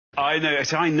I know.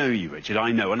 So I know you, Richard.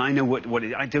 I know, and I know what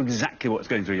I know exactly what's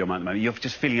going through your mind at the moment. You're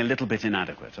just feeling a little bit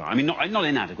inadequate. I mean, not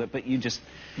inadequate, but you're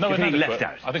feeling left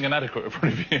out. I think inadequate would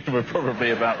probably be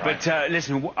about right. But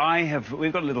listen,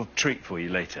 we've got a little treat for you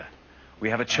later. We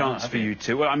have a chance for you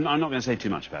to... Well, I'm not going to say too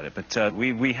much about it, but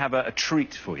we have a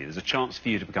treat for you. There's a chance for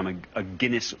you to become a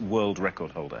Guinness World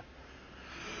Record holder.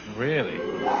 Really?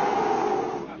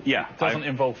 Yeah. It doesn't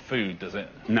involve food, does it?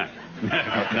 No. No,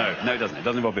 it doesn't. It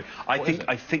doesn't involve food.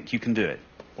 I think you can do it.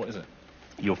 What is it?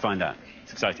 You'll find out.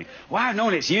 It's exciting. Wow,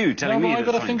 Noel, it's you telling me... I've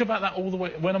got to think about that all the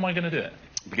way... When am I going to do it?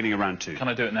 Beginning of round 2. Can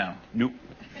I do it now? Nope.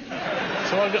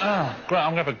 So great,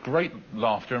 I'm going to have a great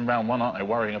laughter in round 1, aren't I,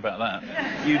 worrying about that?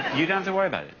 You don't have to worry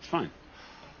about it. It's fine.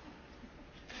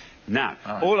 Now,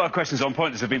 all our questions on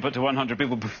pointers have been put to 100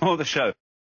 people before the show.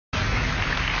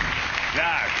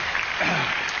 Now...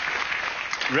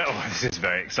 Oh, this is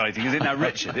very exciting, isn't it? Now,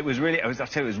 Richard, it was really... I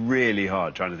tell you, it was really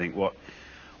hard trying to think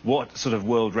what sort of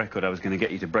world record I was going to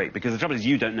get you to break, because the trouble is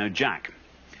you don't know Jack.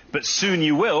 But soon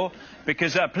you will,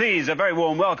 because please, a very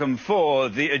warm welcome for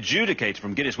the adjudicator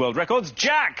from Guinness World Records,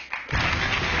 Jack!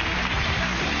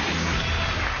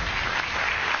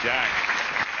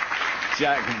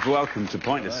 Jack, welcome to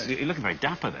Pointers. You're looking very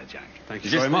dapper there, Jack. Thank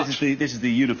you very much. This is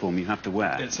the uniform you have to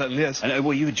wear. It certainly is. And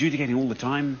were you adjudicating all the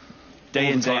time? Day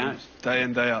in, day out? Day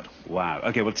in, day out. Wow.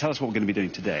 OK, well, tell us what we're going to be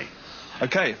doing today.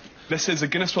 OK, this is a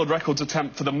Guinness World Records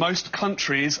attempt for the most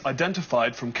countries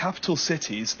identified from capital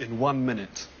cities in 1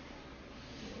 minute.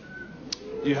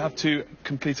 You have to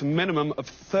complete a minimum of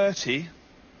 30...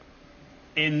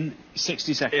 In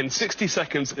 60 seconds? In 60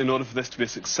 seconds in order for this to be a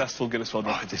successful Guinness World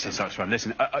Records. This is such fun.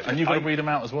 Listen... and you've got to read them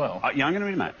out as well? Yeah, I'm going to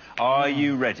read them out. Are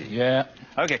you ready? Yeah.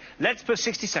 OK, let's put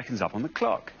 60 seconds up on the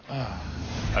clock.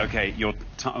 OK, your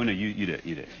time... Oh, no, you do it,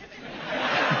 you do it.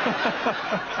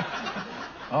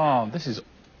 Oh, this is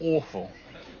awful.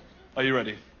 Are you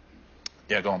ready?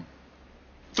 Yeah, go on.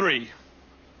 3,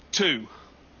 2,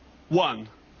 1,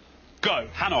 go.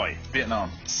 Hanoi.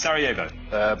 Vietnam. Sarajevo.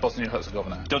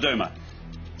 Bosnia-Herzegovina. Dodoma.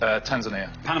 Tanzania.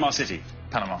 Panama City.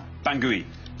 Panama. Bangui.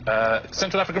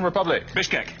 Central African Republic.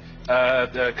 Bishkek.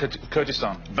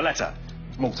 Kurdistan. Valletta.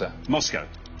 Malta. Moscow.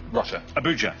 Russia.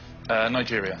 Abuja.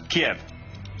 Nigeria. Kiev.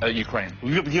 Ukraine.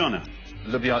 Ljubljana.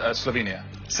 Slovenia.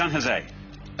 San Jose.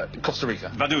 Costa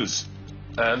Rica. Vaduz.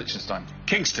 Liechtenstein.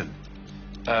 Kingston.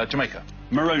 Jamaica.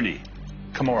 Moroni.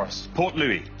 Comoros. Port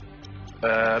Louis.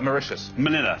 Mauritius.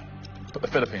 Manila.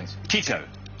 Philippines. Quito.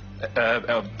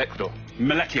 Ecuador.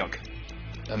 Melekeok.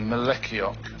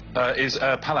 Melekeok is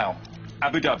Palau.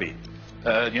 Abu Dhabi.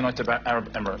 United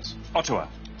Arab Emirates. Ottawa.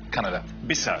 Canada.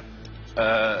 Bissau.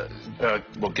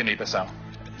 Guinea-Bissau.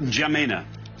 N'Djamena.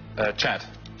 Chad.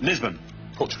 Lisbon.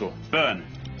 Portugal. Bern.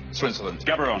 Switzerland.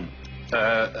 Gaborone.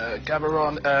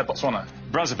 Botswana.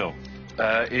 Brazzaville.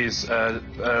 Is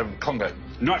Congo.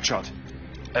 Nouakchott.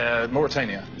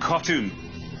 Mauritania. Khartoum.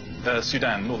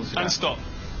 Sudan. Northern Sudan. And stop.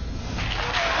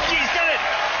 He's done it!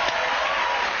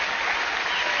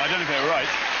 I don't know if they're right.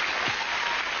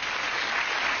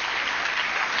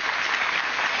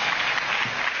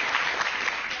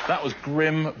 That was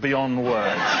grim beyond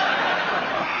words.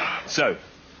 So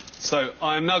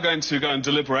I'm now going to go and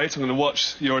deliberate. I'm going to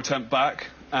watch your attempt back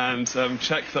and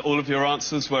check that all of your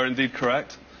answers were indeed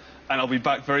correct. And I'll be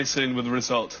back very soon with the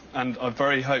result. And I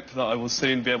very hope that I will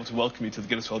soon be able to welcome you to the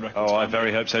Guinness World Records. Oh, I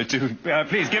very hope so too.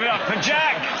 Please give it up for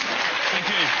Jack! Thank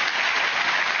you.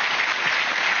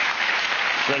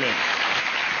 Brilliant.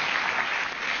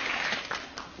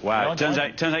 Wow, turns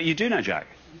out you do know Jack.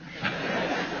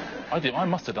 I did. I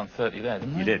must have done 30 there,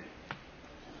 didn't I? You did.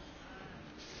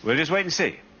 We'll just wait and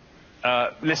see.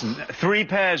 Listen, 3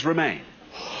 pairs remain.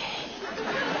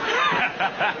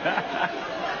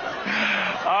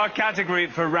 Our category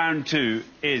for round 2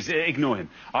 is... ignore him.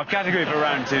 Our category for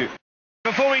round 2...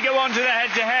 Before we go on to the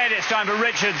head-to-head, it's time for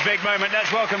Richard's big moment.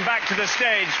 Let's welcome back to the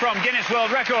stage from Guinness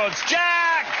World Records,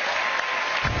 Jack!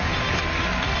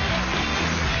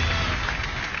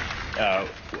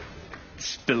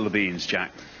 Spill the beans,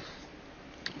 Jack.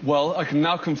 Well, I can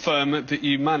now confirm that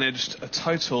you managed a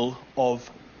total of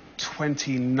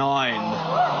 29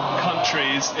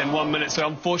 countries in 1 minute, so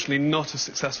unfortunately not a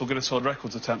successful Guinness World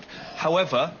Records attempt.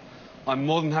 However, I'm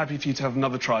more than happy for you to have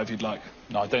another try if you'd like.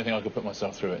 No, I don't think I could put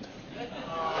myself through it.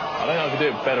 I don't think I could do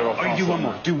it better off. Oh, do one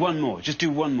more. Do one more. Just do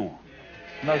one more.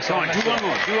 No, sorry. Do one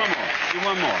more. Do one more. Do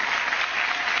one more.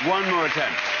 One more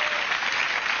attempt.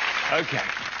 OK.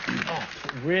 Oh,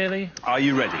 really? Are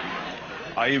you ready?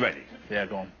 Are you ready? Yeah,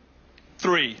 go on.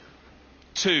 3,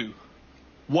 2,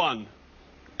 1,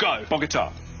 go.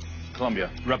 Bogota. Colombia.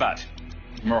 Rabat.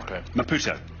 Morocco.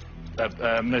 Maputo.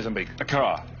 Mozambique.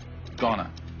 Accra. Ghana.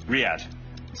 Riyadh.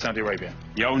 Saudi Arabia.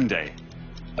 Yaoundé.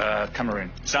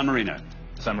 Cameroon. San Marino.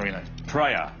 San Marino.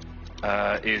 Praia.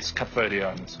 Is Cape Verde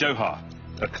Islands. Doha.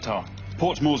 Qatar.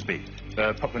 Port Moresby.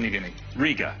 Papua New Guinea.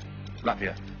 Riga.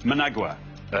 Latvia. Managua.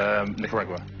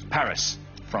 Nicaragua. Paris.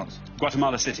 France.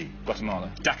 Guatemala City.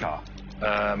 Guatemala. Dakar.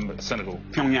 Senegal.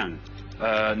 Pyongyang.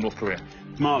 North Korea.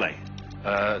 Mali.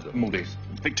 Maldives.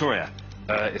 Victoria.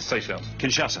 Is Seychelles.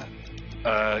 Kinshasa.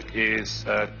 Is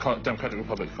Democratic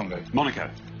Republic of Congo. Monaco.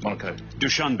 Monaco.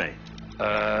 Dushanbe.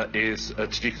 Is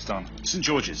Tajikistan. St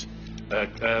George's.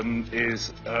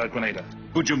 Is Grenada.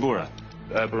 Bujumbura.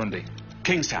 Burundi.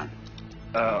 Kingstown.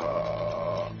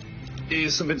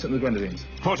 Is St Vincent and the Grenadines.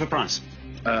 Port-au-Prince.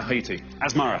 Haiti.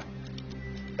 Asmara.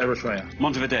 Eritrea.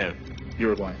 Montevideo.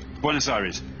 Uruguay. Buenos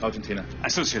Aires. Argentina.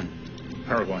 Asunción.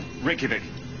 Paraguay. Reykjavik.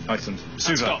 Iceland.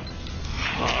 Suva.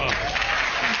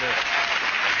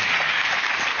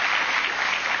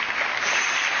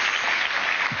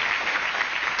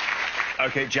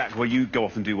 OK, Jack, well, you go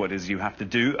off and do what it is you have to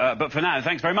do. But for now,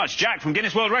 thanks very much. Jack from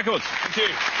Guinness World Records. Thank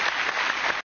you.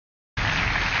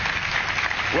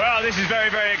 Well, this is very,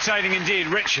 very exciting indeed.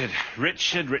 Richard,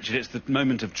 it's the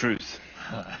moment of truth.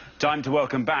 Time to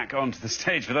welcome back onto the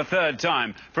stage for the third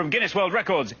time from Guinness World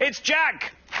Records, it's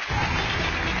Jack!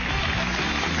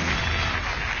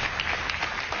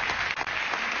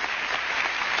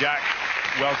 Jack,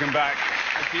 welcome back.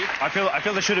 Thank you. I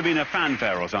feel there should have been a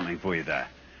fanfare or something for you there.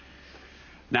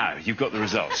 Now, you've got the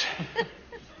result.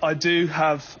 I do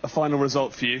have a final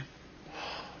result for you.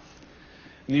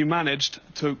 You managed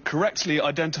to correctly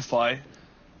identify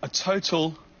a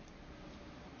total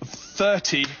of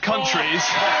 30 countries in 1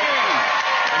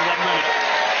 minute.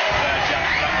 Jack,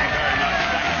 thank you very much.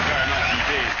 Thank you very much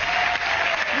indeed.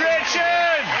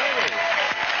 Richard!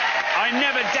 I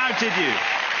never doubted you.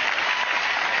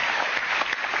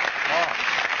 Oh,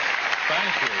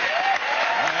 thank you.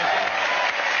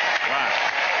 Wow.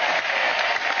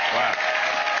 Wow.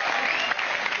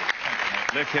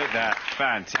 Look at that.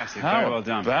 Fantastic. Very well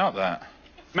done. How about that?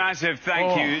 Massive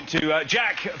thank you to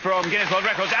Jack from Guinness World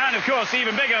Records, and of course,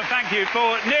 even bigger thank you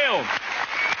for Neil.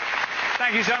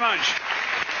 Thank you so much.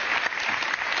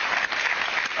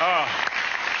 Oh,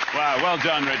 wow, well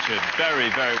done, Richard. Very,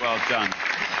 very well done.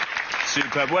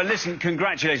 Superb. Well, listen,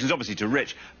 congratulations, obviously, to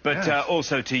Rich, but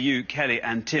also to you, Kelly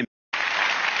and Tim.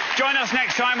 Join us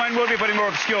next time when we'll be putting more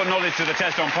obscure knowledge to the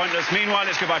test on Pointless. Meanwhile,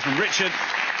 it's goodbye from Richard.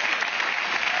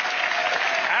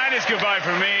 And it's goodbye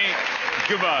from me.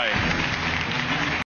 Goodbye.